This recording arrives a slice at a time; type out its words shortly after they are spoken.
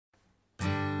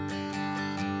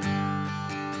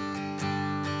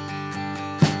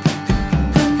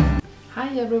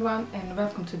Hi everyone and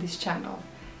welcome to this channel.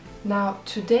 Now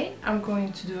today I'm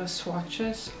going to do a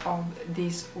swatches of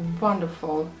these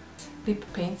wonderful lip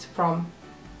paints from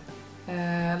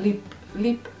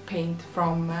lip paint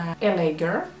from LA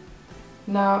Girl.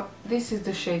 Now this is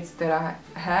the shades that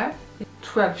I have,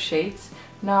 12 shades.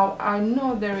 Now I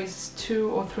know there is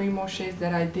 2 or 3 more shades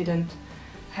that I didn't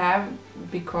have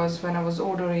because when I was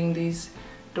ordering these,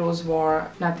 those were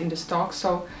not in the stock,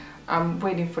 so I'm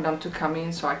waiting for them to come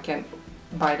in so I can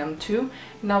buy them too.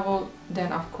 And I will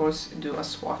then of course do a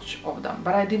swatch of them,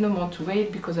 but I didn't want to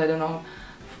wait because I don't know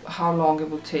how long it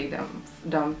will take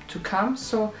them to come,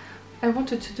 so I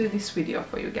wanted to do this video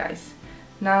for you guys.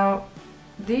 Now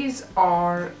these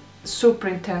are super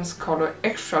intense color,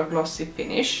 extra glossy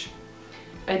finish.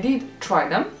 I did try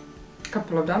them, a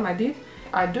couple of them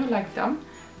I do like them.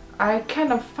 I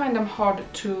kind of find them hard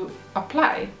to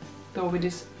apply though with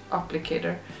this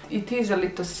applicator. It is a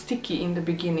little sticky in the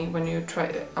beginning when you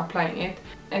try applying it,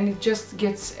 and it just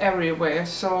gets everywhere,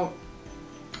 so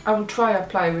I will try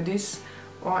apply with this,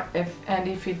 and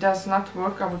if it does not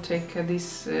work I will take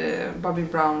this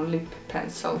Bobbi Brown lip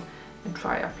pencil and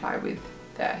try apply with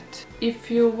that.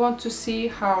 If you want to see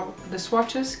how the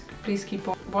swatches, please keep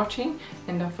on watching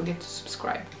and don't forget to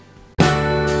subscribe.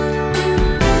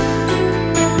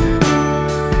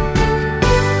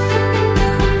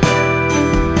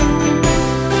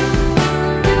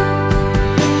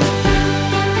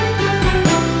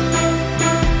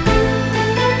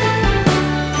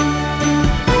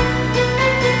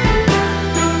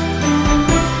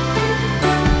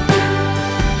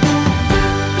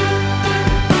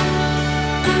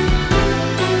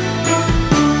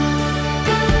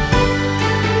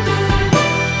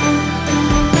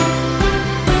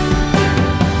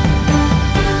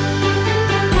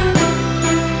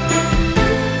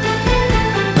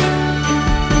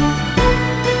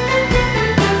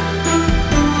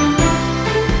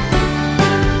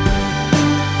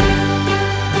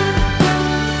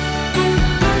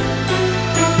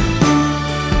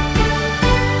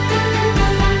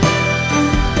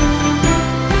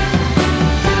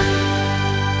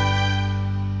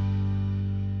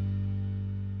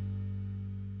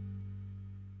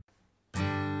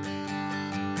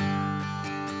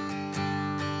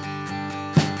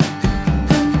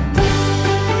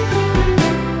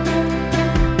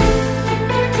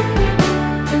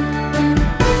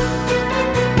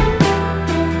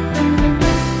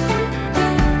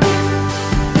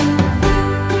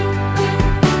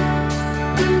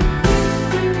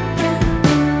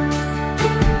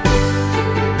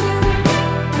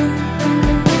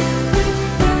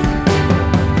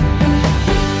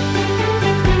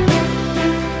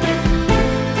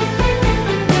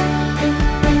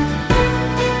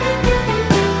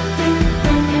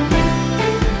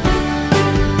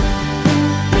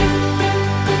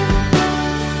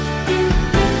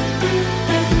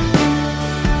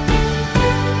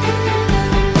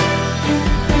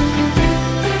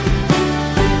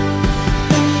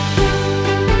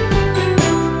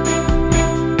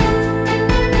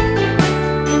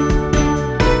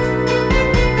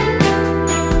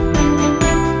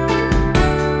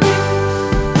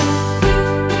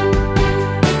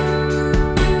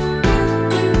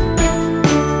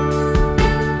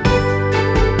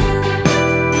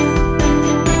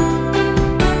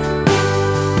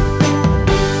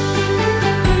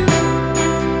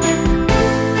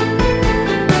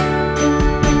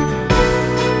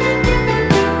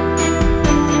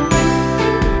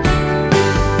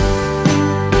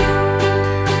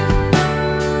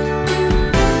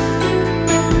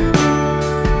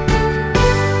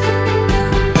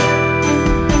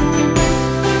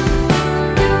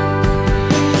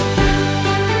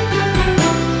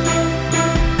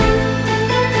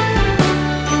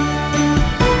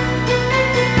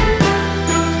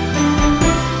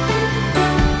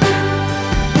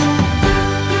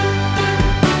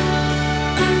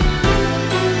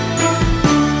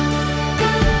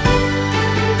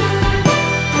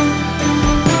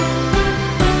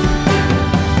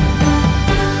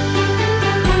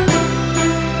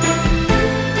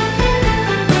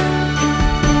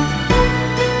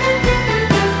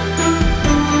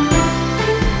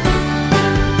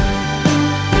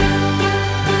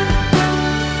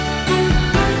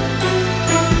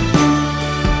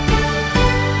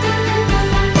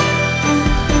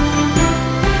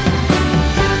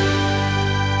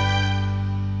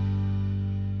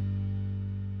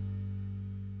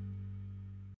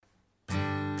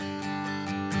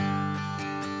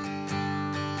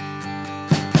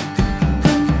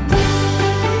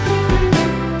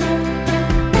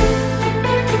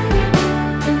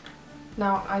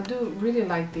 Now I do really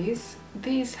like these.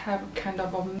 These have kind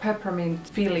of a peppermint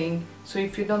feeling, so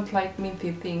if you don't like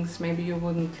minty things, maybe you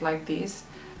wouldn't like these.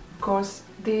 Of course,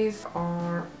 these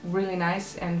are really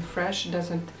nice and fresh.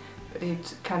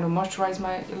 It kind of moisturize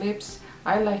my lips.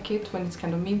 I like it when it's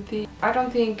kind of minty. I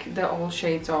don't think the all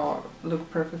shades look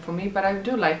perfect for me, but I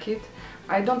do like it.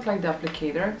 I don't like the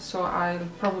applicator, so I'll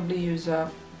probably use a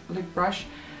lip brush.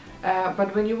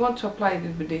 But when you want to apply it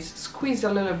with this, squeeze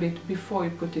a little bit before you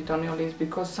put it on your lips,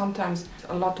 because sometimes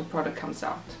a lot of product comes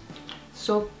out.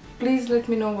 So please let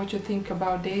me know what you think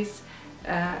about this,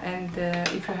 and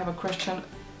if you have a question,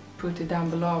 put it down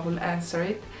below, I will answer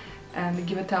it. And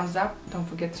give a thumbs up, don't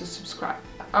forget to subscribe.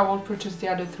 I will purchase the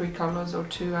other 3 colors or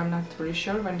 2, I'm not really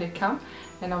sure when they come,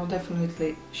 and I will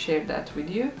definitely share that with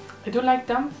you. I do like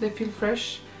them, they feel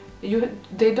fresh.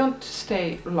 They don't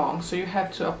stay long, so you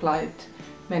have to apply it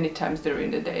many times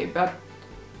during the day, but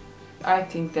I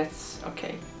think that's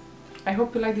okay. I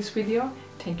hope you like this video.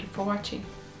 Thank you for watching.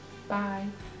 Bye.